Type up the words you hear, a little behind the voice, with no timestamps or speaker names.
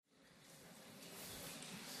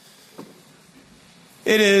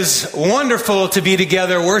It is wonderful to be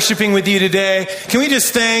together worshiping with you today. Can we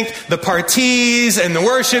just thank the parties and the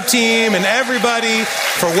worship team and everybody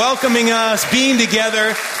for welcoming us, being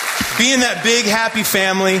together, being that big happy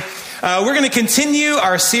family. We're going to continue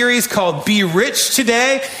our series called Be Rich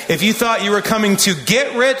today. If you thought you were coming to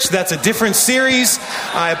get rich, that's a different series.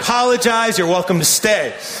 I apologize. You're welcome to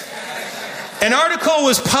stay. An article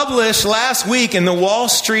was published last week in the Wall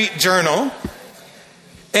Street Journal.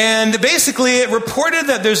 And basically, it reported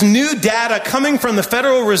that there's new data coming from the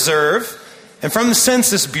Federal Reserve and from the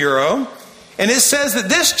Census Bureau. And it says that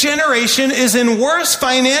this generation is in worse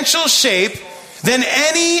financial shape than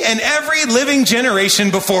any and every living generation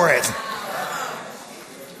before it.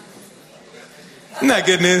 Isn't that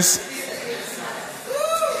good news?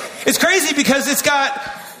 It's crazy because it's got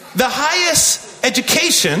the highest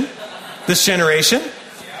education, this generation,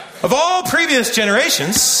 of all previous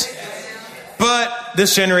generations. But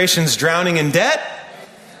this generation's drowning in debt,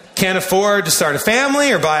 can't afford to start a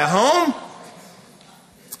family or buy a home.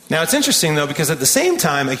 Now, it's interesting, though, because at the same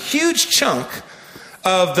time, a huge chunk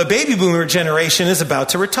of the baby boomer generation is about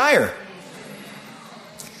to retire.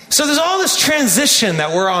 So there's all this transition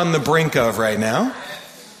that we're on the brink of right now.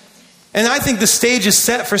 And I think the stage is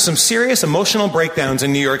set for some serious emotional breakdowns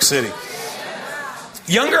in New York City.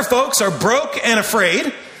 Younger folks are broke and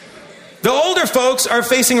afraid. The older folks are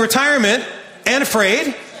facing retirement and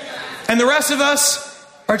afraid, and the rest of us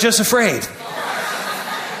are just afraid.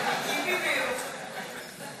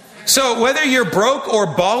 So whether you're broke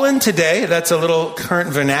or ballin' today, that's a little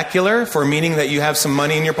current vernacular for meaning that you have some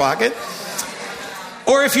money in your pocket,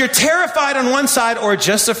 or if you're terrified on one side or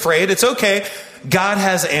just afraid, it's okay. God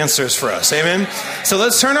has answers for us. Amen? So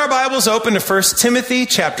let's turn our Bibles open to 1 Timothy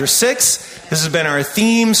chapter 6. This has been our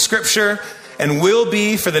theme scripture and will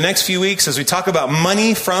be for the next few weeks as we talk about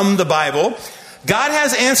money from the Bible. God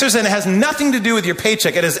has answers, and it has nothing to do with your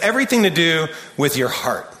paycheck. It has everything to do with your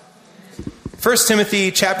heart. 1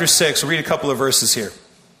 Timothy chapter 6, we'll read a couple of verses here.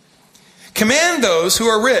 Command those who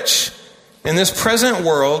are rich in this present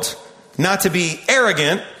world not to be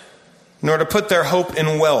arrogant, nor to put their hope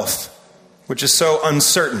in wealth, which is so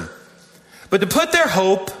uncertain, but to put their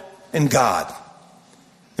hope in God.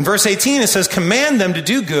 In verse 18, it says, command them to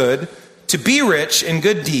do good, to be rich in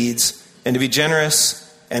good deeds, and to be generous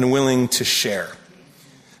and willing to share.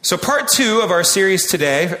 So part 2 of our series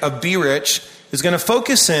today of Be Rich is going to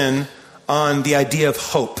focus in on the idea of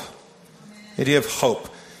hope. The idea of hope.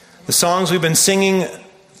 The songs we've been singing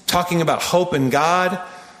talking about hope in God.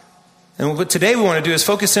 And what today we want to do is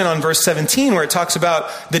focus in on verse 17 where it talks about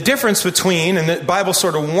the difference between, and the Bible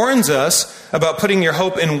sort of warns us about putting your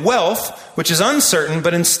hope in wealth, which is uncertain,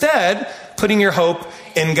 but instead putting your hope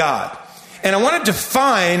in God. And I want to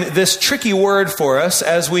define this tricky word for us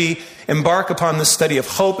as we embark upon this study of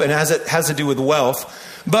hope and as it has to do with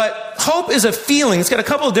wealth. But hope is a feeling. It's got a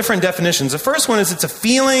couple of different definitions. The first one is it's a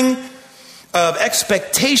feeling of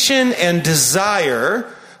expectation and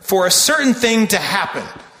desire for a certain thing to happen.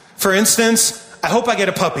 For instance, I hope I get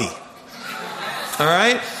a puppy. All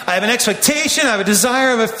right? I have an expectation, I have a desire,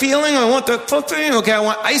 I have a feeling, I want the puppy. Okay, I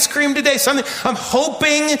want ice cream today, something. I'm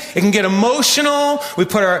hoping. It can get emotional.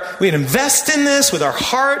 We invest in this with our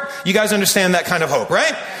heart. You guys understand that kind of hope,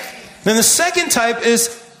 right? Then the second type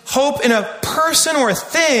is hope in a person or a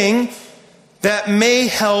thing that may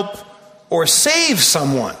help or save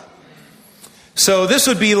someone. So this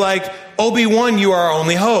would be like, Obi-Wan, you are our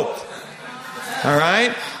only hope. All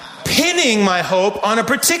right? Pinning my hope on a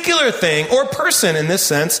particular thing or person in this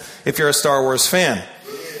sense, if you're a Star Wars fan.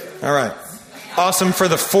 All right. Awesome for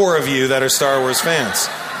the 4 of you that are Star Wars fans.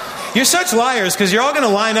 You're such liars because you're all going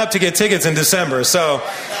to line up to get tickets in December. So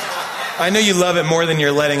I know you love it more than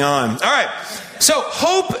you're letting on. All right. So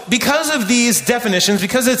hope, because of these definitions,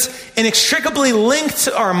 because it's inextricably linked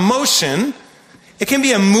to our emotion, it can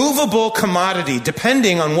be a movable commodity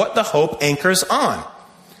depending on what the hope anchors on.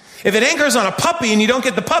 If it anchors on a puppy and you don't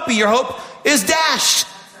get the puppy, your hope is dashed.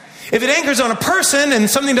 If it anchors on a person and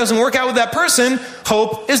something doesn't work out with that person,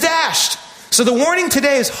 hope is dashed. So the warning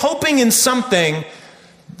today is hoping in something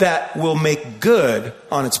that will make good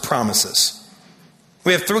on its promises.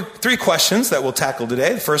 We have 3 questions that we'll tackle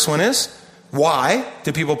today. The first one is, why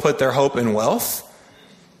do people put their hope in wealth?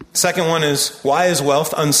 Second one is, why is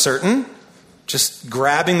wealth uncertain? Just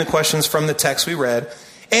grabbing the questions from the text we read.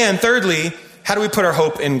 And thirdly, how do we put our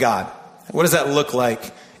hope in God? What does that look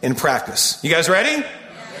like in practice? You guys ready? Yeah.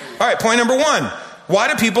 All right, point number 1. Why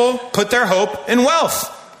do people put their hope in wealth?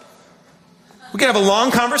 We can have a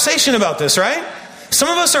long conversation about this, right? Some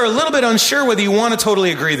of us are a little bit unsure whether you want to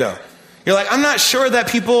totally agree, though. You're like, I'm not sure that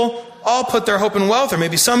people all put their hope in wealth, or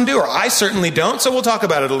maybe some do, or I certainly don't, so we'll talk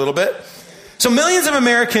about it a little bit. So millions of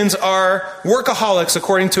Americans are workaholics,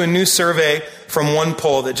 according to a new survey from one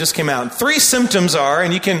poll that just came out. 3 symptoms are,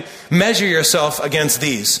 and you can measure yourself against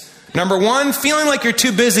these. Number 1, feeling like you're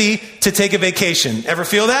too busy to take a vacation. Ever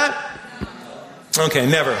feel that? Okay,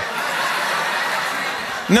 never.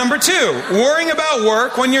 Number 2, worrying about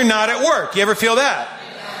work when you're not at work. You ever feel that?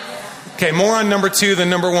 Okay, more on number 2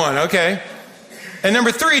 than number 1. Okay. And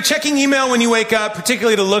number 3, checking email when you wake up,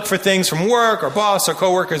 particularly to look for things from work or boss or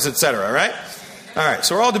coworkers, etc. Right? All right,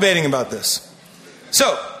 so we're all debating about this.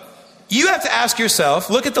 So, you have to ask yourself,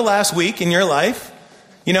 look at the last week in your life,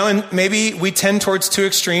 and maybe we tend towards 2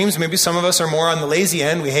 extremes. Maybe some of us are more on the lazy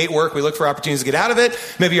end. We hate work. We look for opportunities to get out of it.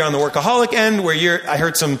 Maybe you're on the workaholic end where I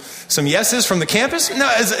heard some yeses from the campus. No,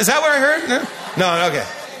 is that what I heard? No, okay.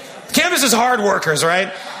 Campus is hard workers,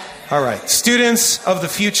 right? All right. Students of the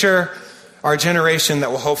future, our generation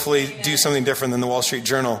that will hopefully do something different than the Wall Street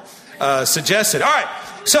Journal suggested. All right.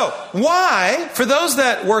 So why, for those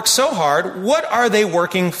that work so hard, what are they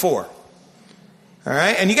working for? All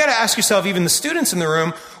right. And you got to ask yourself, even the students in the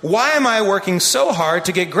room, why am I working so hard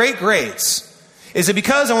to get great grades? Is it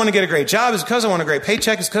because I want to get a great job? Is it because I want a great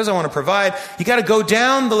paycheck? Is it because I want to provide? You got to go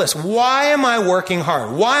down the list. Why am I working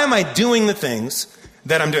hard? Why am I doing the things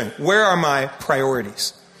that I'm doing? Where are my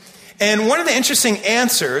priorities? And one of the interesting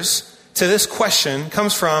answers to this question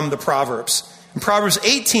comes from the Proverbs. In Proverbs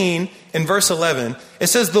 18, in verse 11, it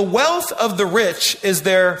says, the wealth of the rich is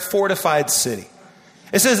their fortified city.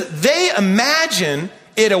 It says, they imagine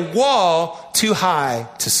it a wall too high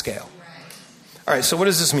to scale. All right, so what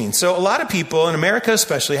does this mean? So a lot of people, in America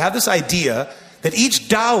especially, have this idea that each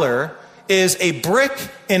dollar is a brick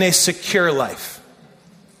in a secure life.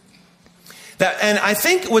 And I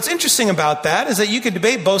think what's interesting about that is that you could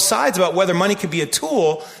debate both sides about whether money could be a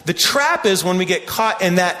tool. The trap is when we get caught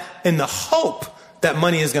in the hope that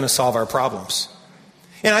money is going to solve our problems.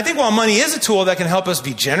 And I think while money is a tool that can help us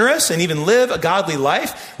be generous and even live a godly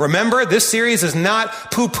life, remember, this series is not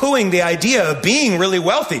poo-pooing the idea of being really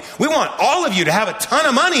wealthy. We want all of you to have a ton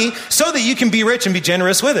of money so that you can be rich and be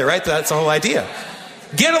generous with it, right? That's the whole idea.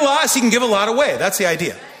 Get a lot so you can give a lot away. That's the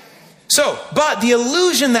idea. So, but the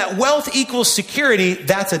illusion that wealth equals security,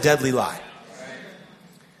 that's a deadly lie.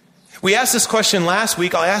 We asked this question last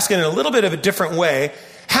week. I'll ask it in a little bit of a different way.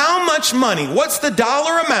 How much money, what's the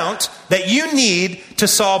dollar amount that you need to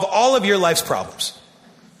solve all of your life's problems?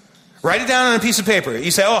 Write it down on a piece of paper.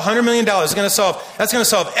 You say, $100 million is going to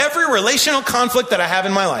solve every relational conflict that I have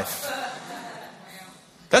in my life.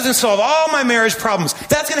 That's going to solve all my marriage problems.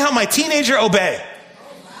 That's going to help my teenager obey.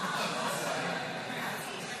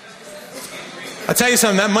 I'll tell you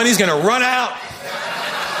something, that money's going to run out.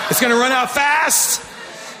 It's going to run out fast.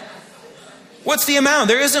 What's the amount?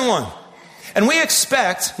 There isn't one. And when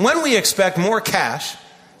we expect more cash,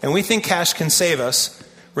 and we think cash can save us,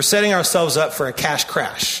 we're setting ourselves up for a cash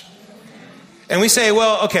crash. And we say,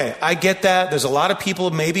 well, okay, I get that. There's a lot of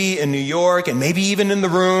people maybe in New York and maybe even in the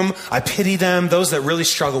room. I pity them, those that really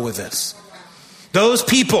struggle with this. Those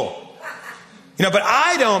people. But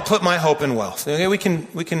I don't put my hope in wealth. Okay, we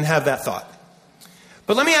can have that thought.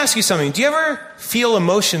 But let me ask you something. Do you ever feel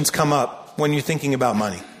emotions come up when you're thinking about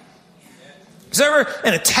money? Is there ever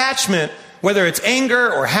an attachment, whether it's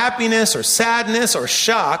anger or happiness or sadness or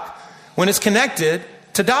shock, when it's connected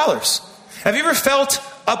to dollars? Have you ever felt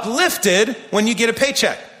uplifted when you get a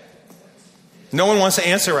paycheck? No one wants to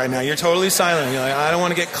answer right now. You're totally silent. You're like, I don't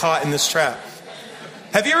want to get caught in this trap.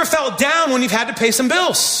 Have you ever felt down when you've had to pay some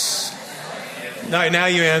bills? No, now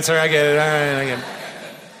you answer. I get it. All right, I get it.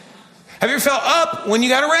 Have you ever felt up when you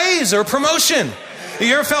got a raise or a promotion? Have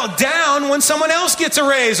you ever felt down when someone else gets a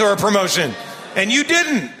raise or a promotion and you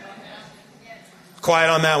didn't?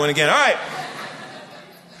 Quiet on that one again. All right.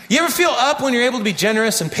 You ever feel up when you're able to be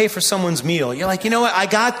generous and pay for someone's meal? You're like, you know what? I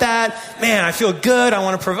got that. Man, I feel good. I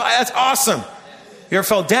want to provide. That's awesome. You ever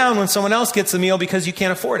felt down when someone else gets the meal because you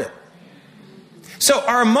can't afford it? So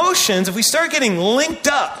our emotions, if we start getting linked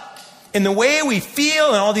up in the way we feel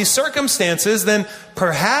in all these circumstances, then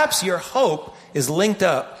perhaps your hope is linked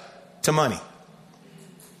up to money.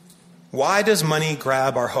 Why does money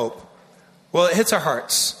grab our hope? Well, it hits our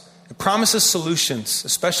hearts. It promises solutions,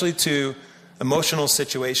 especially to emotional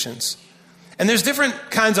situations. And there's different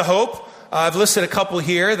kinds of hope. I've listed a couple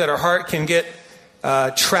here that our heart can get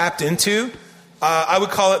trapped into. I would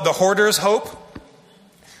call it the hoarder's hope.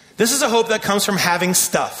 This is a hope that comes from having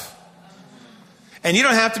stuff. And you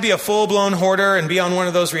don't have to be a full-blown hoarder and be on one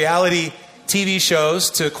of those reality TV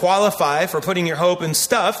shows to qualify for putting your hope in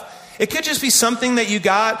stuff. It could just be something that you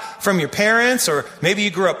got from your parents, or maybe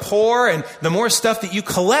you grew up poor, and the more stuff that you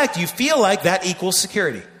collect, you feel like that equals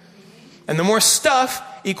security. And the more stuff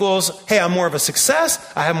equals, hey, I'm more of a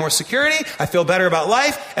success, I have more security, I feel better about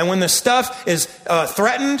life, and when the stuff is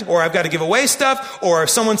threatened, or I've got to give away stuff, or if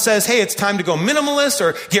someone says, hey, it's time to go minimalist,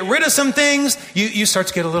 or get rid of some things, you start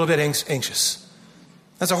to get a little bit anxious.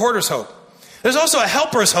 That's a hoarder's hope. There's also a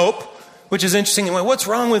helper's hope, which is interesting. What's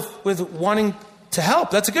wrong with wanting to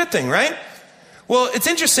help? That's a good thing, right? Well, it's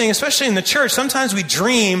interesting, especially in the church, sometimes we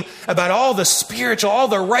dream about all the spiritual, all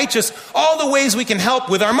the righteous, all the ways we can help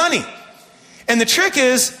with our money. And the trick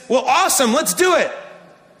is, well, awesome, let's do it.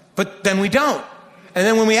 But then we don't. And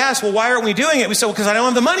then when we ask, well, why aren't we doing it? We say, well, because I don't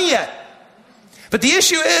have the money yet. But the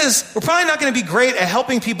issue is, we're probably not going to be great at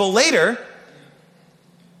helping people later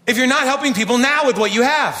if you're not helping people now with what you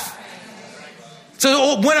have.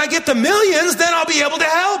 So when I get the millions, then I'll be able to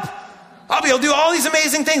help. I'll be able to do all these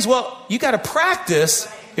amazing things. Well, you got to practice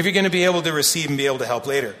if you're going to be able to receive and be able to help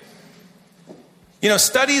later. You know,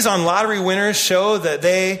 studies on lottery winners show that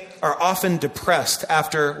they are often depressed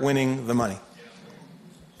after winning the money.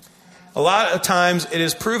 A lot of times it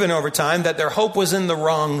is proven over time that their hope was in the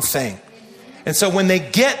wrong thing. And so when they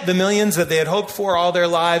get the millions that they had hoped for all their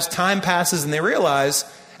lives, time passes and they realize,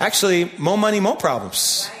 actually, more money, more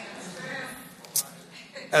problems.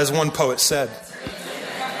 As one poet said.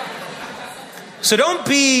 So don't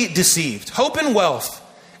be deceived. Hope and wealth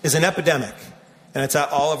is an epidemic, and it's at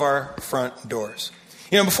all of our front doors.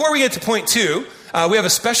 You know, before we get to point 2, we have a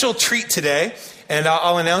special treat today, and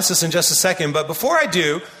I'll announce this in just a second. But before I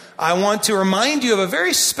do, I want to remind you of a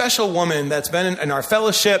very special woman that's been in our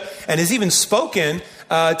fellowship and has even spoken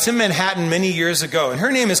to Manhattan many years ago. And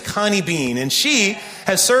her name is Connie Bean, and she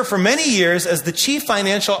has served for many years as the chief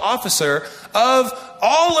financial officer of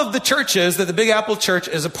all of the churches that the Big Apple Church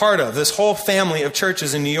is a part of, this whole family of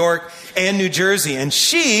churches in New York and New Jersey. And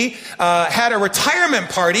she had a retirement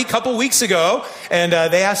party a couple weeks ago, and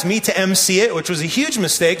they asked me to MC it, which was a huge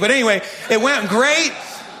mistake. But anyway, it went great.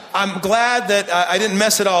 I'm glad that I didn't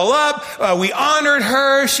mess it all up. We honored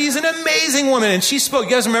her. She's an amazing woman. And she spoke.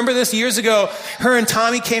 You guys remember this? Years ago, her and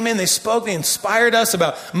Tommy came in. They spoke. They inspired us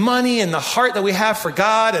about money and the heart that we have for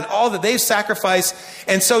God and all that they've sacrificed.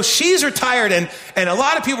 And so she's retired. And a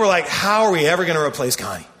lot of people were like, how are we ever going to replace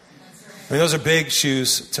Connie? I mean, those are big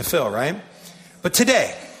shoes to fill, right? But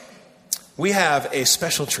today, we have a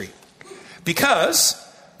special treat. Because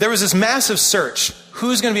there was this massive search.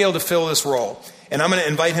 Who's going to be able to fill this role? And I'm going to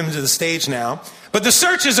invite him to the stage now. But the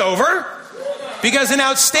search is over because an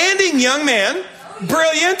outstanding young man,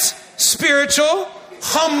 brilliant, spiritual,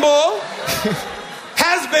 humble,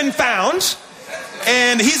 has been found.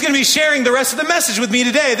 And he's going to be sharing the rest of the message with me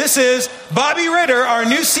today. This is Bobby Ritter, our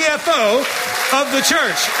new CFO of the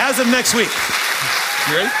church as of next week.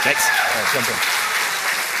 You ready? Thanks.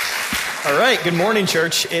 All right. Good morning,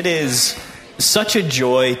 church. It is such a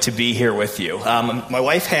joy to be here with you. My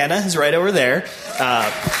wife, Hannah, is right over there.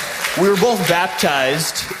 We were both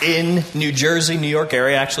baptized in New Jersey, New York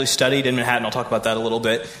area. Actually studied in Manhattan. I'll talk about that a little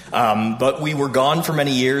bit. But we were gone for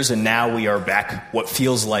many years, and now we are back what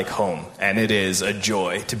feels like home. And it is a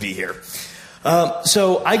joy to be here.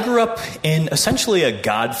 So I grew up in essentially a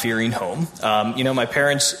God-fearing home. My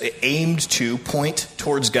parents aimed to point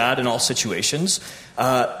towards God in all situations.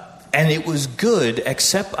 And it was good,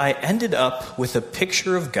 except I ended up with a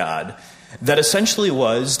picture of God that essentially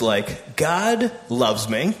was like, God loves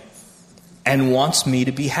me and wants me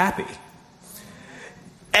to be happy.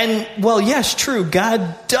 And, well, yes, true,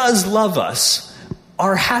 God does love us.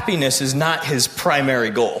 Our happiness is not his primary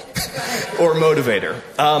goal or motivator.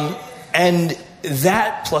 And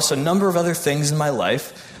that, plus a number of other things in my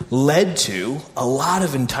life, led to a lot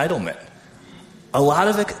of entitlement. A lot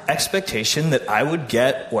of expectation that I would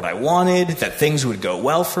get what I wanted, that things would go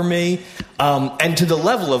well for me. And to the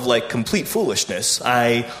level of like complete foolishness,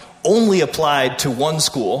 I only applied to one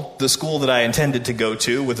school, the school that I intended to go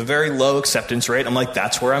to, with a very low acceptance rate. I'm like,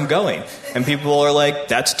 that's where I'm going. And people are like,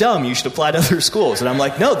 that's dumb, you should apply to other schools. And I'm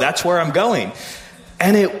like, no, that's where I'm going.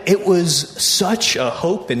 And it was such a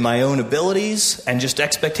hope in my own abilities and just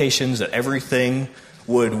expectations that everything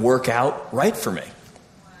would work out right for me.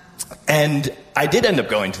 And I did end up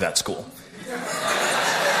going to that school.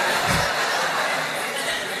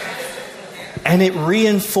 And it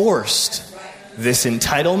reinforced this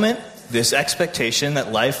entitlement, this expectation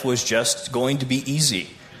that life was just going to be easy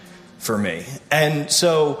for me. And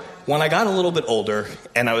so when I got a little bit older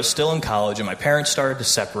and I was still in college and my parents started to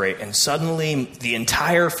separate and suddenly the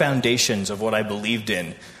entire foundations of what I believed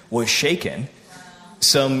in was shaken,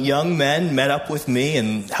 some young men met up with me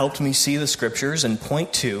and helped me see the scriptures and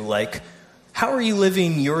point to, like, how are you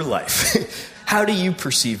living your life? How do you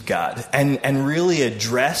perceive God? And really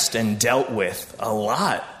addressed and dealt with a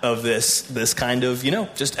lot of this kind of,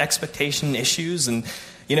 just expectation issues. And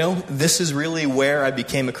this is really where I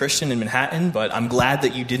became a Christian in Manhattan, but I'm glad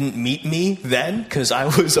that you didn't meet me then, because I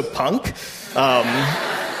was a punk.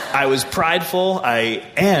 I was prideful,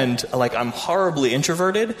 I'm horribly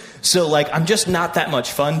introverted, so I'm just not that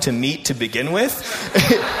much fun to meet to begin with.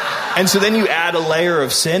 And so then you add a layer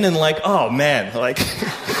of sin and oh man,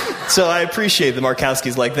 so I appreciate the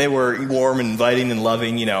Markowskis, they were warm and inviting and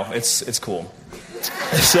loving, it's cool.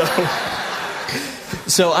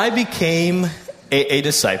 So I became a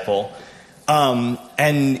disciple,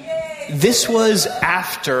 and this was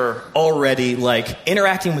after already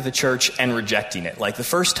interacting with the church and rejecting it. The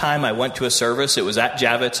first time I went to a service, it was at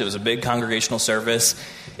Javits. It was a big congregational service.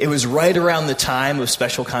 It was right around the time of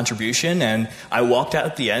special contribution, and I walked out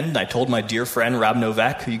at the end, and I told my dear friend Rob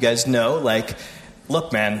Novak, who you guys know,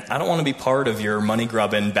 look, man, I don't want to be part of your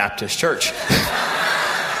money-grubbing Baptist church.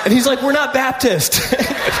 And he's like, we're not Baptist.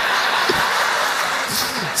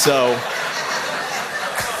 So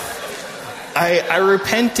I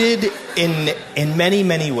repented in many,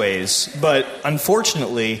 many ways, but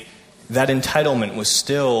unfortunately, that entitlement was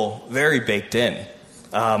still very baked in.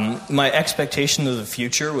 My expectation of the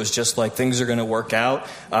future was just things are going to work out.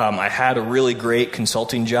 I had a really great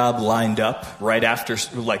consulting job lined up right after,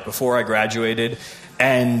 before I graduated,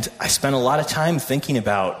 and I spent a lot of time thinking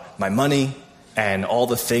about my money and all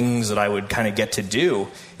the things that I would kind of get to do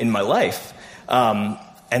in my life.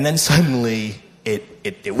 And then suddenly,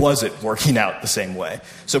 it wasn't working out the same way.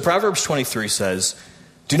 So Proverbs 23 says,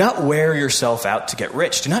 "Do not wear yourself out to get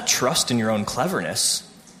rich. Do not trust in your own cleverness.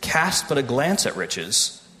 Cast but a glance at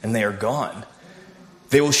riches, and they are gone.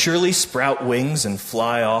 They will surely sprout wings and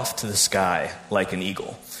fly off to the sky like an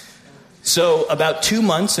eagle." So about 2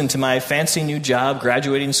 months into my fancy new job,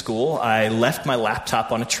 graduating school, I left my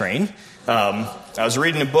laptop on a train. I was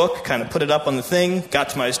reading a book, kind of put it up on the thing, got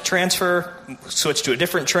to my transfer, switched to a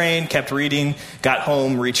different train, kept reading, got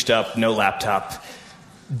home, reached up, no laptop.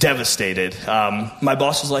 Devastated. My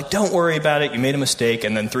boss was like, "Don't worry about it, you made a mistake."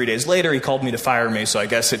 And then 3 days later, he called me to fire me, so I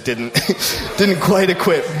guess it didn't quite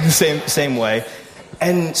equip the same way.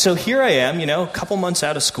 And so here I am, a couple months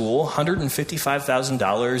out of school,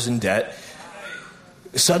 $155,000 in debt,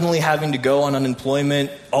 suddenly having to go on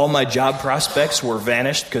unemployment. All my job prospects were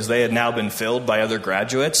vanished because they had now been filled by other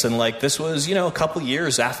graduates. And this was, a couple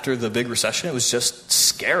years after the big recession. It was just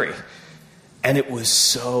scary. And it was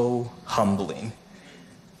so humbling.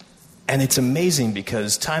 And it's amazing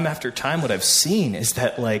because time after time, what I've seen is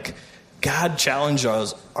that God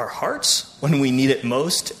challenges our hearts when we need it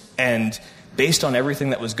most. And based on everything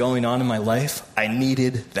that was going on in my life, I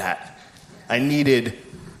needed that. I needed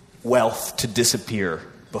wealth to disappear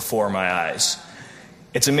before my eyes.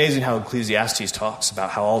 It's amazing how Ecclesiastes talks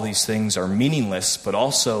about how all these things are meaningless, but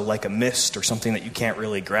also like a mist or something that you can't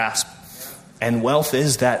really grasp. And wealth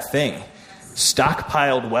is that thing.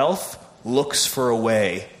 Stockpiled wealth looks for a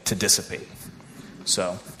way to dissipate.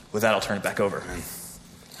 So with that, I'll turn it back over.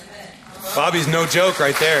 Bobby's no joke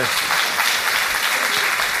right there.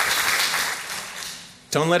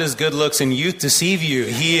 Don't let his good looks and youth deceive you.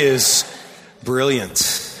 He is brilliant.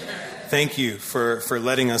 Thank you for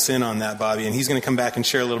letting us in on that, Bobby. And he's going to come back and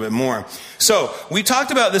share a little bit more. So we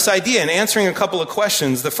talked about this idea and answering a couple of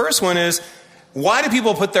questions. The first one is, why do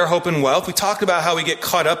people put their hope in wealth? We talked about how we get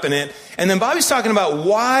caught up in it. And then Bobby's talking about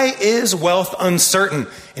why is wealth uncertain?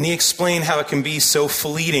 And he explained how it can be so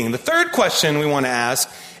fleeting. The third question we want to ask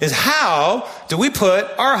is, how do we put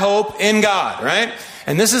our hope in God, right?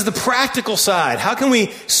 And this is the practical side. How can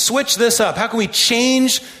we switch this up? How can we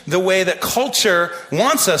change the way that culture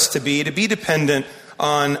wants us to be dependent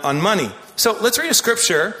on money? So let's read a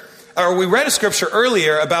scripture. Or we read a scripture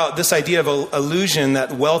earlier about this idea of illusion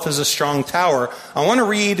that wealth is a strong tower. I want to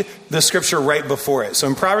read the scripture right before it. So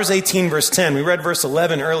in Proverbs 18, verse 10, we read verse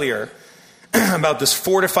 11 earlier about this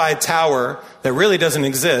fortified tower that really doesn't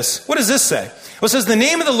exist. What does this say? Well, it says, "The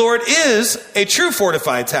name of the Lord is a true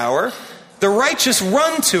fortified tower. The righteous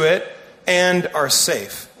run to it and are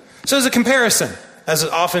safe." So there's a comparison. As is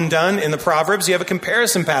often done in the Proverbs, you have a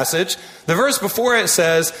comparison passage. The verse before it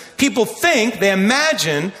says, people think, they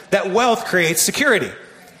imagine that wealth creates security.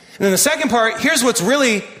 And then the second part, here's what's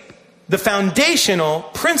really the foundational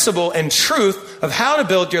principle and truth of how to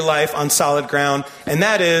build your life on solid ground, and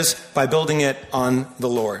that is by building it on the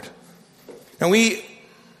Lord. And we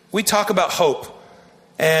talk about hope,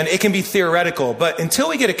 and it can be theoretical, but until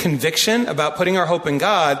we get a conviction about putting our hope in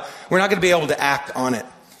God, we're not going to be able to act on it.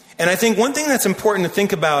 And I think one thing that's important to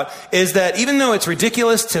think about is that even though it's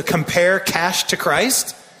ridiculous to compare cash to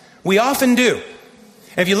Christ, we often do.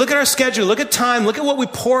 And if you look at our schedule, look at time, look at what we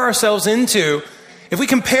pour ourselves into, if we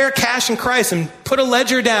compare cash and Christ and put a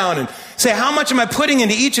ledger down and say, how much am I putting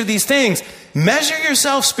into each of these things? measure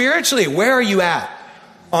yourself spiritually. Where are you at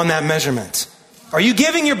on that measurement? Are you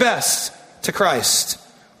giving your best to Christ?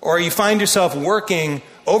 Or you find yourself working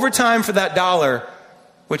overtime for that dollar,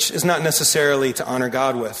 which is not necessarily to honor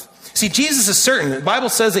God with? See, Jesus is certain. The Bible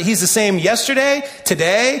says that he's the same yesterday,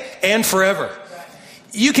 today, and forever.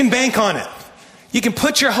 You can bank on it. You can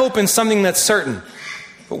put your hope in something that's certain.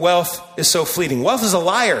 But wealth is so fleeting. Wealth is a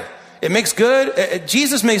liar. It makes good.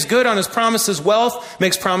 Jesus makes good on his promises. Wealth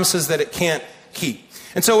makes promises that it can't keep.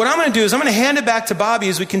 And so what I'm going to do is I'm going to hand it back to Bobby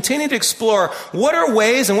as we continue to explore what are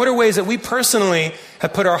ways that we personally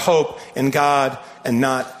have put our hope in God and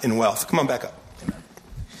not in wealth. Come on back up.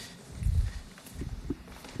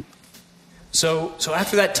 So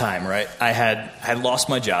after that time, right, I had lost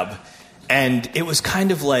my job, and it was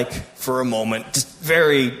kind of like, for a moment, just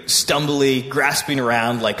very stumbly, grasping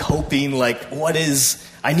around, like hoping, like,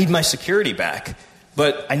 I need my security back.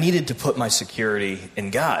 But I needed to put my security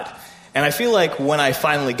in God. And I feel like when I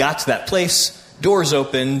finally got to that place, doors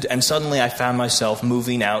opened, and suddenly I found myself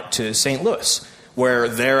moving out to St. Louis, where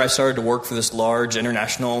there I started to work for this large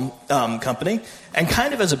international company. And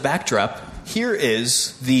kind of as a backdrop, here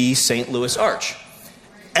is the St. Louis Arch.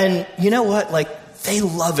 And you know what? Like, they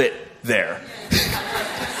love it there.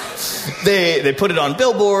 They put it on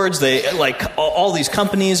billboards. They, like, all these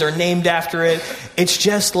companies are named after it. It's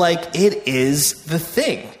just like, it is the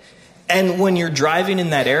thing. And when you're driving in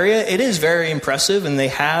that area, it is very impressive, and they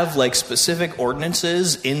have like specific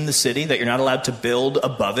ordinances in the city that you're not allowed to build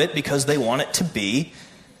above it because they want it to be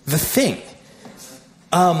the thing.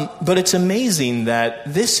 But it's amazing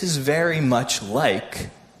that this is very much like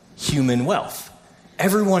human wealth.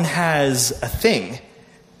 Everyone has a thing,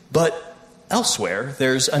 but elsewhere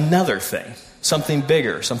there's another thing, something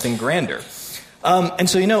bigger, something grander. And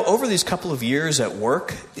so, over these couple of years at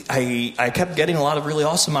work, I kept getting a lot of really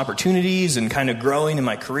awesome opportunities and kind of growing in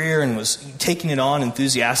my career and was taking it on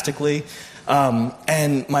enthusiastically.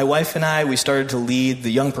 And my wife and I, we started to lead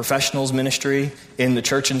the young professionals ministry in the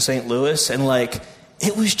church in St. Louis. And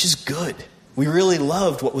it was just good. We really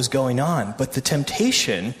loved what was going on. But the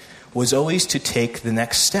temptation was always to take the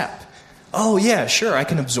next step. Oh, yeah, sure, I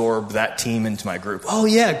can absorb that team into my group. Oh,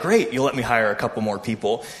 yeah, great, you'll let me hire a couple more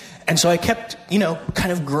people. And so I kept,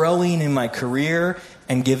 kind of growing in my career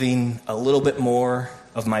and giving a little bit more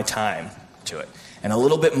of my time to it and a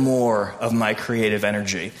little bit more of my creative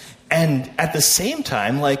energy. And at the same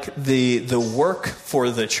time, the work for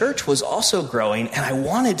the church was also growing, and I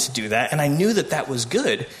wanted to do that, and I knew that that was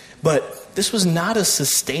good, but this was not a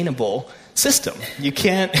sustainable system. You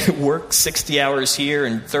can't work 60 hours here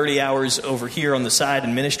and 30 hours over here on the side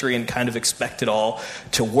in ministry and kind of expect it all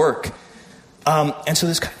to work. And so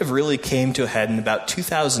this kind of really came to a head in about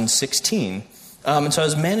 2016. And so I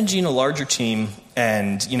was managing a larger team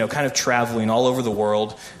and, kind of traveling all over the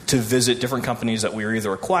world to visit different companies that we were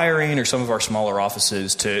either acquiring or some of our smaller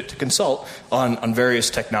offices to consult on various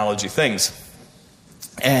technology things.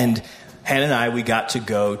 And Hannah and I, we got to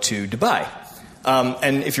go to Dubai.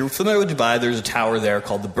 And if you're familiar with Dubai, there's a tower there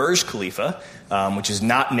called the Burj Khalifa, which is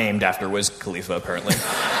not named after Wiz Khalifa, apparently.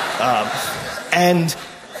 And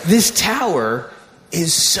this tower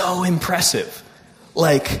is so impressive.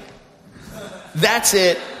 That's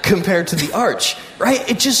it compared to the arch, right?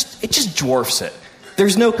 It just dwarfs it.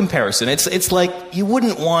 There's no comparison. It's like you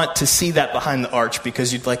wouldn't want to see that behind the arch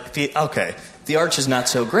because you'd the arch is not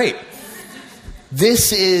so great.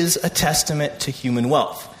 This is a testament to human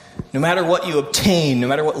wealth. No matter what you obtain, no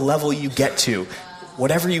matter what level you get to,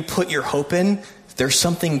 whatever you put your hope in, there's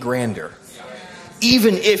something grander.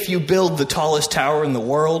 Even if you build the tallest tower in the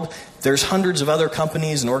world, there's hundreds of other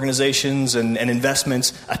companies and organizations and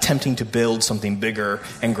investments attempting to build something bigger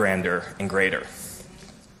and grander and greater.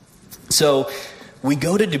 So we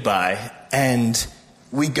go to Dubai and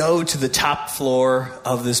we go to the top floor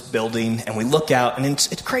of this building and we look out and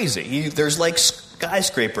it's crazy. There's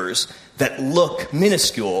skyscrapers that look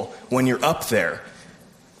minuscule when you're up there.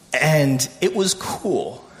 And it was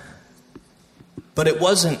cool, but it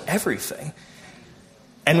wasn't everything.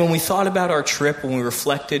 And when we thought about our trip, when we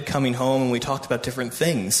reflected coming home and we talked about different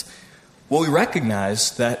things, we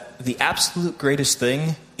recognized that the absolute greatest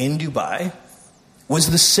thing in Dubai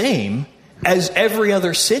was the same as every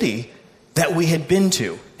other city that we had been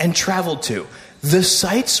to and traveled to. The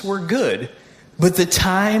sights were good, but the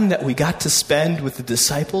time that we got to spend with the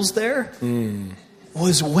disciples there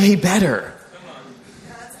was way better.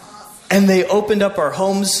 And they opened up our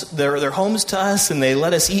homes, their homes to us, and they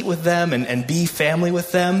let us eat with them and be family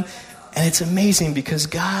with them. And it's amazing because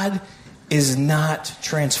God is not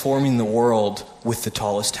transforming the world with the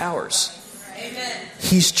tallest towers. Amen.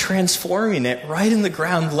 He's transforming it right in the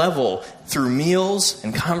ground level through meals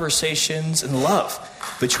and conversations and love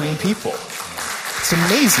between people. It's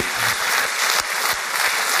amazing.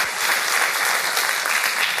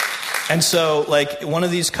 And so, like, one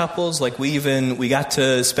of these couples, like, we got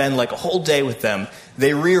to spend, like, a whole day with them.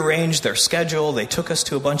 They rearranged their schedule. They took us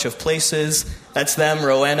to a bunch of places. That's them,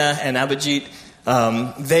 Rowena and Abhijit.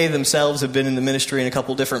 They themselves have been in the ministry in a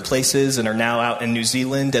couple different places and are now out in New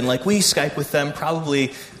Zealand. And, like, we Skype with them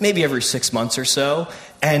probably maybe every 6 months or so.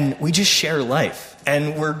 And we just share life.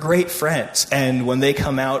 And we're great friends. And when they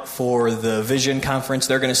come out for the Vision Conference,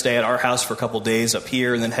 they're going to stay at our house for a couple days up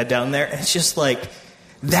here and then head down there. And it's just like,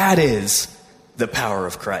 that is the power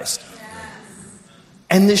of Christ.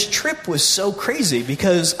 And this trip was so crazy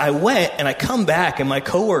because I went and I come back and my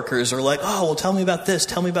coworkers are like, oh, well, tell me about this.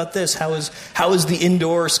 Tell me about this. How is the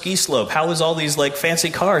indoor ski slope? How is all these like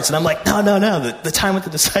fancy cars? And I'm like, no. The time with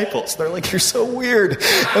the disciples. They're like, you're so weird.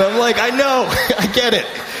 And I'm like, I know. I get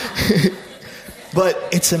it. But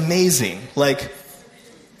it's amazing. Like,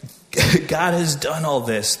 God has done all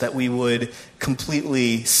this that we would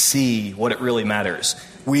completely see what it really matters.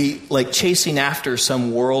 We, like, chasing after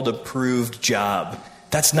some world-approved job.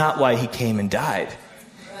 That's not why he came and died.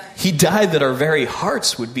 He died that our very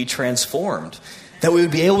hearts would be transformed, that we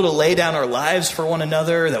would be able to lay down our lives for one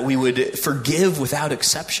another, that we would forgive without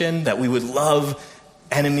exception, that we would love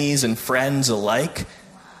enemies and friends alike.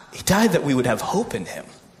 He died that we would have hope in him.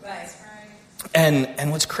 Right.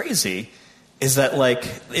 And what's crazy is that, like,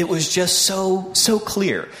 it was just so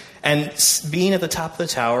clear. And being at the top of the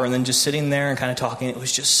tower and then just sitting there and kind of talking, it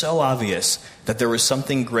was just so obvious that there was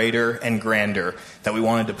something greater and grander that we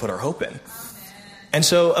wanted to put our hope in. And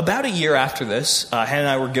so about a year after this, Hannah and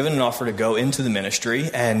I were given an offer to go into the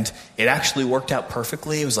ministry, and it actually worked out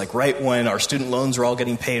perfectly. It was like right when our student loans were all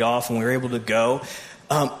getting paid off and we were able to go.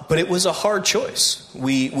 But it was a hard choice.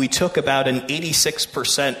 We took about an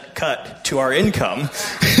 86% cut to our income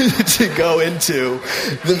to go into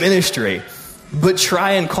the ministry. But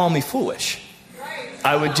try and call me foolish.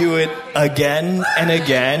 I would do it again and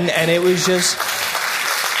again, and it was just...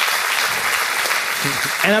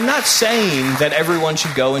 And I'm not saying that everyone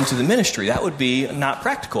should go into the ministry. That would be not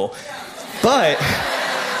practical. But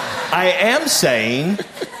I am saying,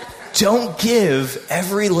 don't give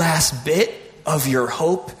every last bit of your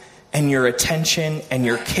hope and your attention and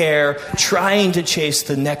your care trying to chase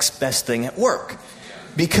the next best thing at work.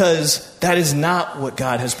 Because that is not what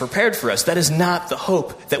God has prepared for us. That is not the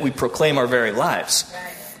hope that we proclaim our very lives.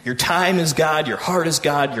 Your time is God, your heart is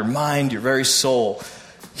God, your mind, your very soul.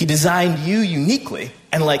 He designed you uniquely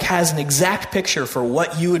and like has an exact picture for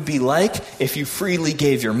what you would be like if you freely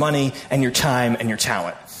gave your money and your time and your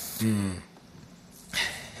talent.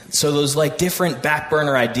 So those like different back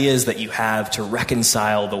burner ideas that you have to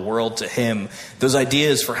reconcile the world to him, those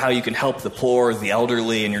ideas for how you can help the poor, the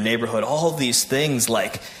elderly in your neighborhood, all of these things,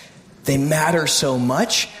 like, they matter so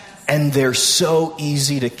much and they're so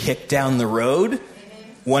easy to kick down the road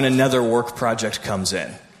when another work project comes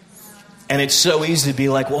in. And it's so easy to be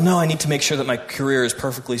like, well, no, I need to make sure that my career is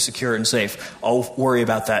perfectly secure and safe. I'll worry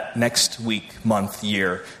about that next week, month,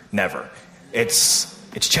 year, never. It's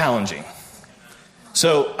challenging.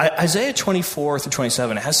 So Isaiah 24 through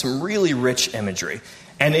 27, it has some really rich imagery.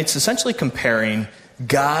 And it's essentially comparing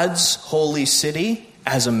God's holy city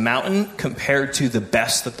as a mountain compared to the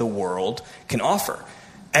best that the world can offer.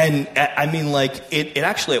 And I mean, like, it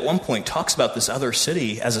actually at one point talks about this other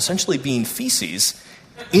city as essentially being feces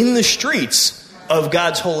in the streets of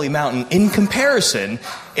God's holy mountain in comparison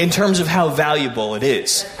in terms of how valuable it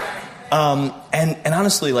is. And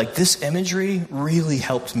honestly, like, this imagery really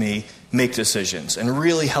helped me make decisions and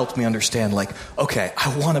really helped me understand, like, okay,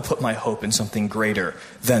 I want to put my hope in something greater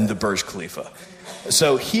than the Burj Khalifa.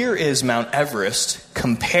 So here is Mount Everest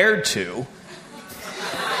compared to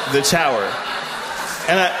the tower.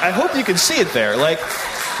 And I hope you can see it there. Like,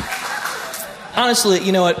 honestly,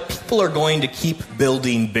 you know what? People are going to keep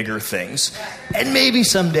building bigger things. And maybe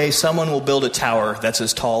someday someone will build a tower that's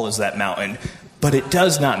as tall as that mountain. But it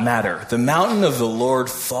does not matter. The mountain of the Lord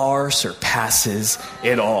far surpasses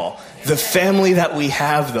it all. The family that we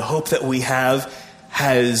have, the hope that we have,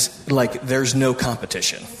 has, like, there's no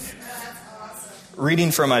competition. Reading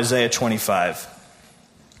from Isaiah 25.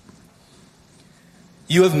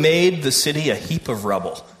 You have made the city a heap of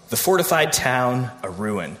rubble, the fortified town a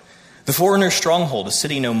ruin, the foreigner's stronghold a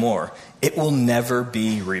city no more. It will never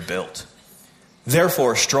be rebuilt.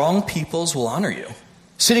 Therefore, strong peoples will honor you.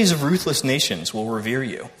 Cities of ruthless nations will revere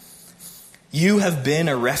you. You have been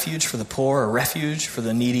a refuge for the poor, a refuge for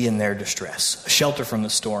the needy in their distress, a shelter from the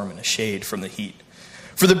storm and a shade from the heat.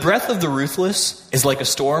 For the breath of the ruthless is like a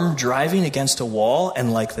storm driving against a wall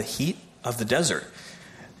and like the heat of the desert.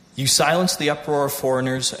 You silence the uproar of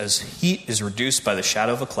foreigners as heat is reduced by the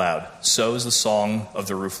shadow of a cloud. So is the song of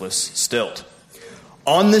the roofless stilled.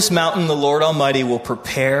 On this mountain, the Lord Almighty will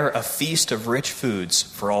prepare a feast of rich foods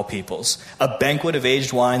for all peoples, a banquet of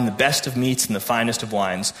aged wine, the best of meats and the finest of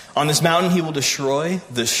wines. On this mountain, he will destroy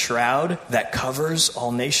the shroud that covers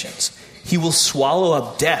all nations. He will swallow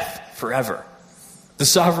up death forever. The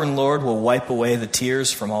sovereign Lord will wipe away the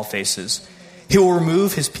tears from all faces. He will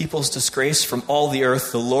remove his people's disgrace from all the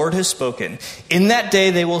earth. The Lord has spoken. In that day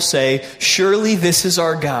they will say, surely this is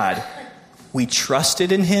our God. We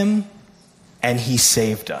trusted in him, and he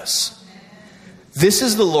saved us. This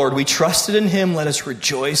is the Lord. We trusted in him. Let us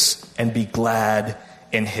rejoice and be glad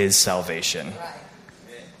in his salvation.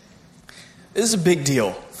 This is a big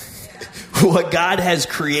deal. What God has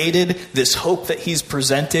created, this hope that he's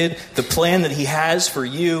presented, the plan that he has for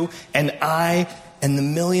you and I and the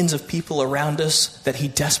millions of people around us that he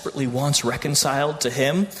desperately wants reconciled to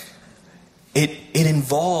him, it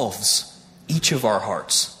involves each of our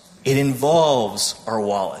hearts. It involves our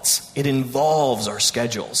wallets. It involves our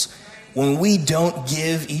schedules. When we don't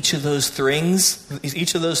give each of those three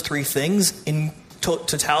things in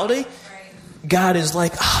totality, God is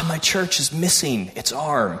like, my church is missing its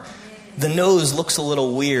arm. The nose looks a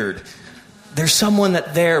little weird. There's someone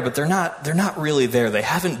that's there, but they're not really there. They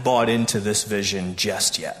haven't bought into this vision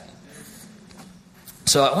just yet.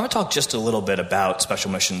 So I want to talk just a little bit about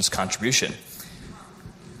Special Missions contribution.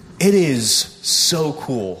 It is so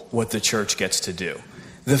cool what the church gets to do.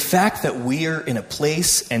 The fact that we are in a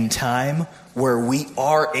place and time where we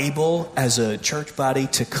are able as a church body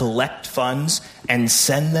to collect funds and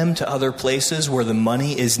send them to other places where the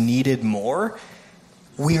money is needed more,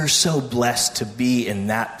 we are so blessed to be in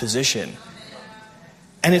that position.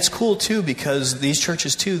 And it's cool too because these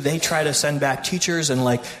churches too, they try to send back teachers and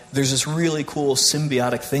there's this really cool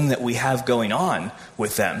symbiotic thing that we have going on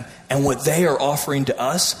with them. And what they are offering to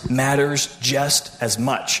us matters just as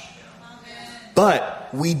much. But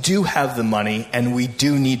we do have the money and we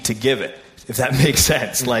do need to give it, if that makes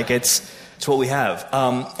sense. It's what we have.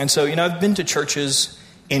 And so, I've been to churches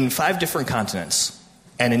in 5 different continents.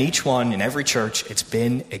 And in each one, in every church, it's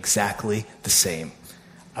been exactly the same.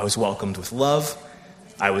 I was welcomed with love.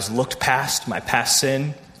 I was looked past my past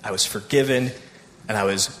sin. I was forgiven. And I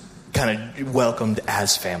was kind of welcomed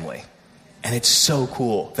as family. And it's so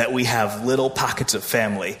cool that we have little pockets of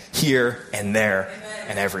family here and there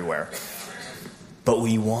and everywhere. But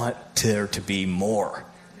we want there to be more.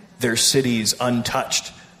 There's cities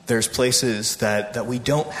untouched. There's places that we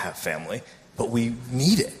don't have family, but we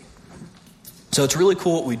need it. So it's really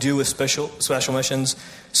cool what we do with special missions.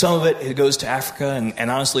 Some of it goes to Africa, and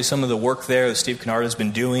honestly, some of the work there that Steve Kennard has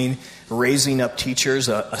been doing, raising up teachers,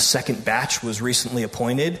 a second batch was recently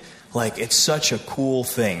appointed. It's such a cool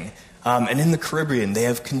thing. And in the Caribbean, they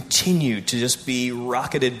have continued to just be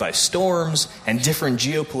rocketed by storms and different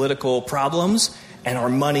geopolitical problems, and our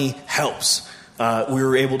money helps. We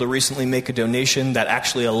were able to recently make a donation that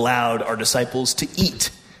actually allowed our disciples to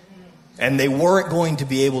eat. And they weren't going to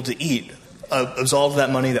be able to eat. It was all of that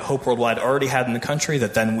money that Hope Worldwide already had in the country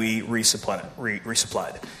that then we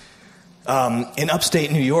resupplied. In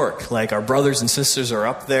upstate New York, our brothers and sisters are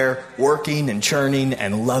up there working and churning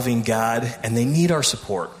and loving God, and they need our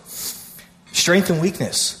support. Strength and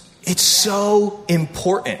weakness. It's so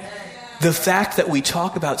important. The fact that we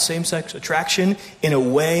talk about same-sex attraction in a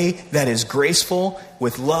way that is graceful,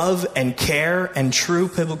 with love and care and true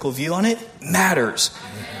biblical view on it, matters.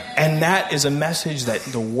 And that is a message that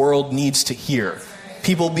the world needs to hear.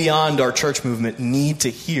 People beyond our church movement need to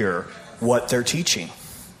hear what they're teaching.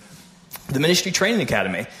 The Ministry Training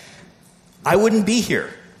Academy. I wouldn't be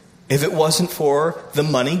here if it wasn't for the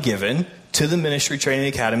money given to the Ministry Training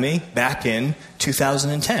Academy back in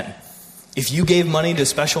 2010. If you gave money to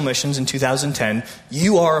Special Missions in 2010,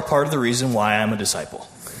 you are a part of the reason why I'm a disciple.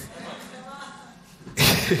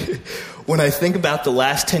 When I think about the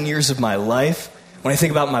last 10 years of my life, when I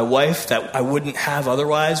think about my wife that I wouldn't have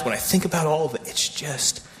otherwise, when I think about all of it, it's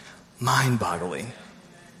just mind-boggling.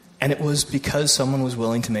 And it was because someone was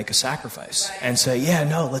willing to make a sacrifice and say,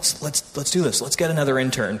 let's do this. Let's get another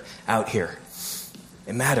intern out here.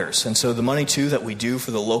 It matters. And so the money, too, that we do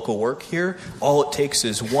for the local work here, all it takes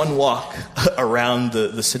is one walk around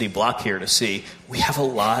the city block here to see we have a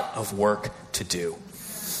lot of work to do.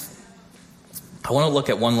 I want to look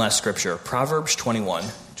at one last scripture, Proverbs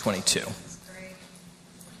 21:22.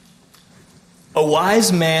 A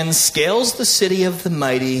wise man scales the city of the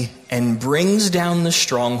mighty and brings down the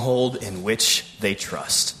stronghold in which they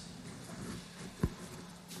trust.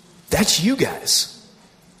 That's you guys.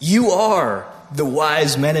 You are the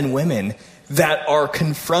wise men and women that are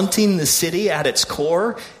confronting the city at its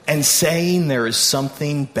core and saying there is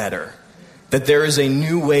something better, that there is a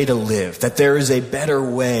new way to live, that there is a better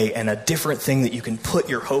way and a different thing that you can put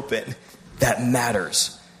your hope in that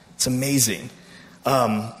matters. It's amazing.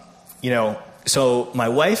 So my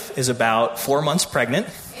wife is about 4 months pregnant,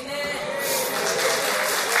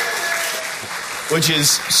 which is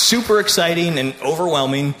super exciting and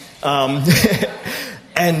overwhelming.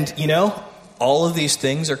 And, all of these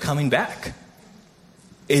things are coming back.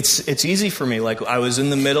 It's easy for me. Like, I was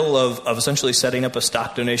in the middle of essentially setting up a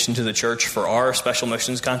stock donation to the church for our special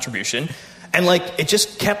missions contribution. And, it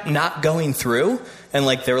just kept not going through. And,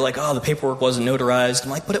 they were like, oh, the paperwork wasn't notarized.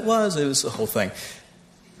 I'm like, but it was the whole thing.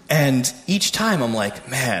 And each time I'm like,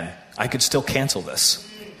 man, I could still cancel this.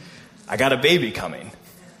 I got a baby coming.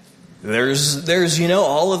 There's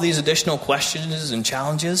all of these additional questions and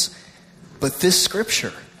challenges. But this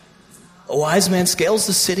scripture, a wise man scales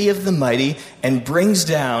the city of the mighty and brings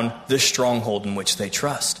down the stronghold in which they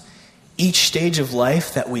trust. Each stage of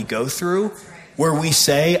life that we go through, where we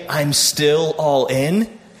say, I'm still all in,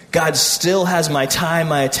 God still has my time,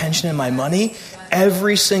 my attention, and my money,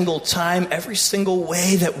 every single time, every single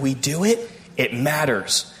way that we do it, it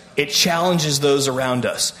matters. It challenges those around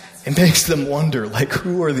us. It makes them wonder,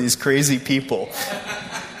 who are these crazy people?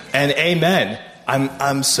 And amen.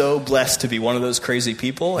 I'm so blessed to be one of those crazy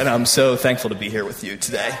people, and I'm so thankful to be here with you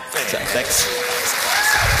today. So, thanks.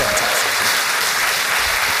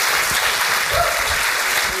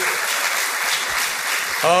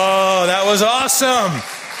 Oh, that was awesome.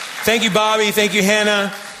 Thank you, Bobby. Thank you,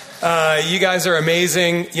 Hannah. You guys are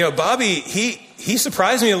amazing. Bobby, he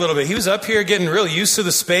surprised me a little bit. He was up here getting real used to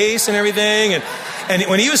the space and everything. And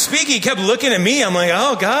when he was speaking, he kept looking at me. I'm like,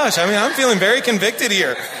 oh, gosh. I'm feeling very convicted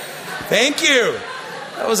here. Thank you.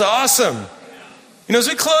 That was awesome. As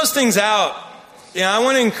we close things out, I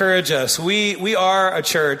want to encourage us. We are a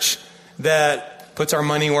church that puts our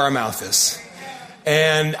money where our mouth is.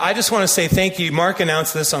 And I just want to say thank you. Mark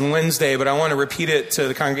announced this on Wednesday, but I want to repeat it to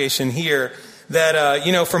the congregation here.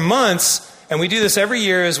 That, for months, and we do this every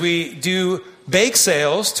year, as we do bake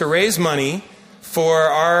sales to raise money for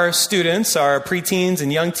our students, our preteens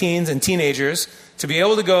and young teens and teenagers, to be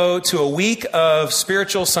able to go to a week of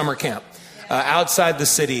spiritual summer camp outside the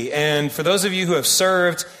city. And for those of you who have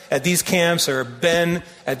served at these camps or been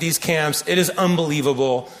at these camps, it is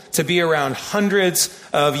unbelievable to be around hundreds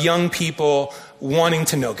of young people wanting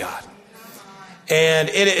to know God. And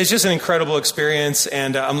it's just an incredible experience,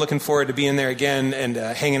 and I'm looking forward to being there again and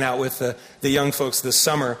hanging out with the young folks this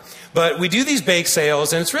summer. But we do these bake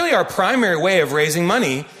sales, and it's really our primary way of raising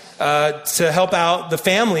money to help out the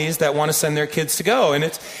families that want to send their kids to go. And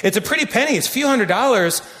it's a pretty penny. It's a few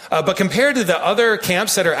 $100s, but compared to the other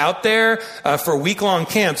camps that are out there for week-long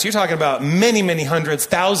camps, you're talking about many, many hundreds,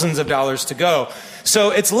 thousands of dollars to go. So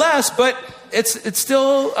it's less, but it's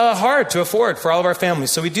still hard to afford for all of our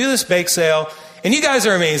families. So we do this bake sale. And you guys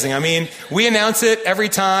are amazing. We announce it every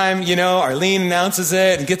time, Arlene announces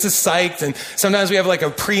it and gets us psyched. And sometimes we have a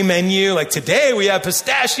pre-menu, today we have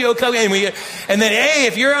pistachio cookie. And then, hey,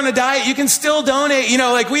 if you're on a diet, you can still donate.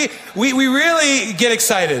 We really get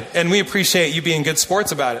excited, and we appreciate you being good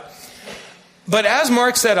sports about it. But as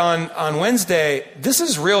Mark said on Wednesday, this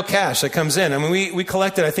is real cash that comes in. We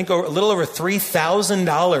collected, I think, a little over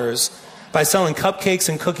 $3,000 by selling cupcakes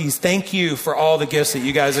and cookies. Thank you for all the gifts that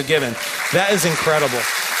you guys have given. That is incredible.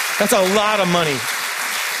 That's a lot of money.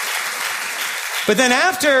 But then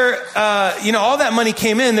after, all that money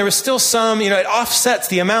came in, there was still some, it offsets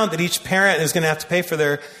the amount that each parent is going to have to pay for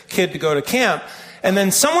their kid to go to camp. And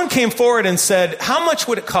then someone came forward and said, how much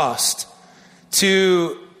would it cost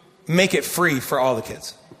to make it free for all the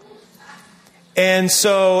kids? And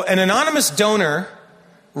so an anonymous donor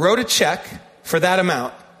wrote a check for that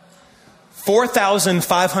amount.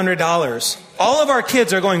 $4,500. All of our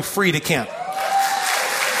kids are going free to camp.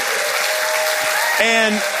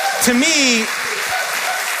 And to me,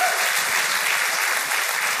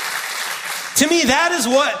 that is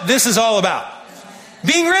what this is all about.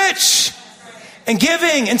 Being rich and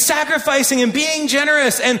giving and sacrificing and being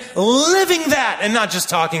generous and living that and not just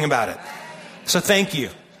talking about it. So thank you.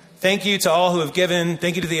 Thank you to all who have given.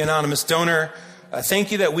 Thank you to the anonymous donor.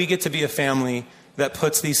 Thank you that we get to be a family that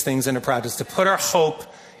puts these things into practice, to put our hope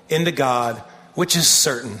into God, which is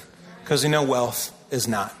certain, because we know wealth is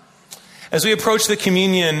not. As we approach the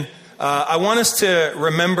communion, I want us to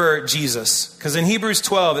remember Jesus, because in Hebrews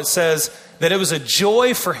 12 it says that it was a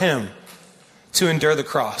joy for him to endure the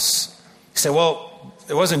cross. You say, well,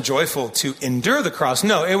 it wasn't joyful to endure the cross.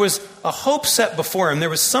 No, it was a hope set before him. There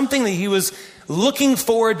was something that he was looking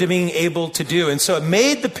forward to being able to do, and so it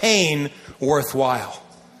made the pain worthwhile.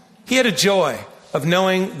 He had a joy of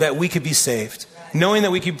knowing that we could be saved, knowing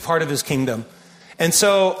that we could be part of his kingdom. And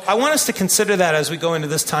so I want us to consider that as we go into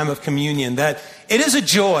this time of communion, that it is a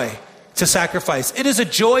joy to sacrifice. It is a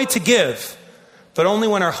joy to give, but only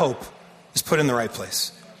when our hope is put in the right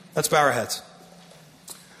place. Let's bow our heads.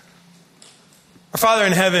 Our Father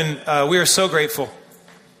in heaven, we are so grateful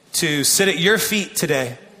to sit at your feet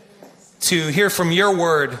today, to hear from your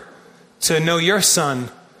word, to know your Son,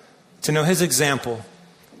 to know his example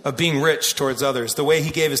of being rich towards others, the way he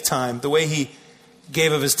gave his time, the way he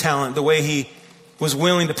gave of his talent, the way he was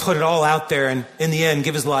willing to put it all out there and in the end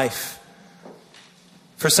give his life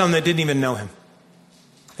for some that didn't even know him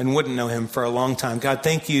and wouldn't know him for a long time. God,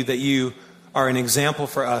 thank you that you are an example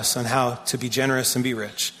for us on how to be generous and be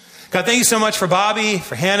rich. God, thank you so much for Bobby,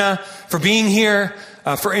 for Hannah, for being here,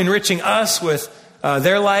 for enriching us with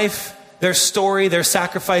their life, their story, their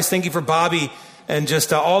sacrifice. Thank you for Bobby and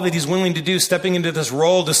just all that he's willing to do, stepping into this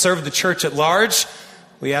role to serve the church at large.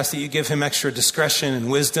 We ask that you give him extra discretion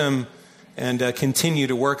and wisdom and continue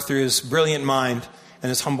to work through his brilliant mind and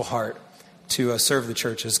his humble heart to serve the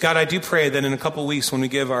churches. God, I do pray that in a couple weeks when we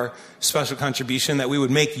give our special contribution that we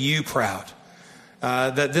would make you proud.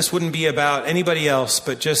 That this wouldn't be about anybody else,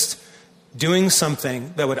 but just doing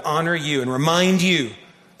something that would honor you and remind you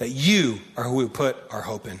that you are who we put our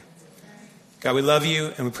hope in. God, we love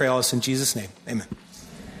you and we pray all this in Jesus' name. Amen.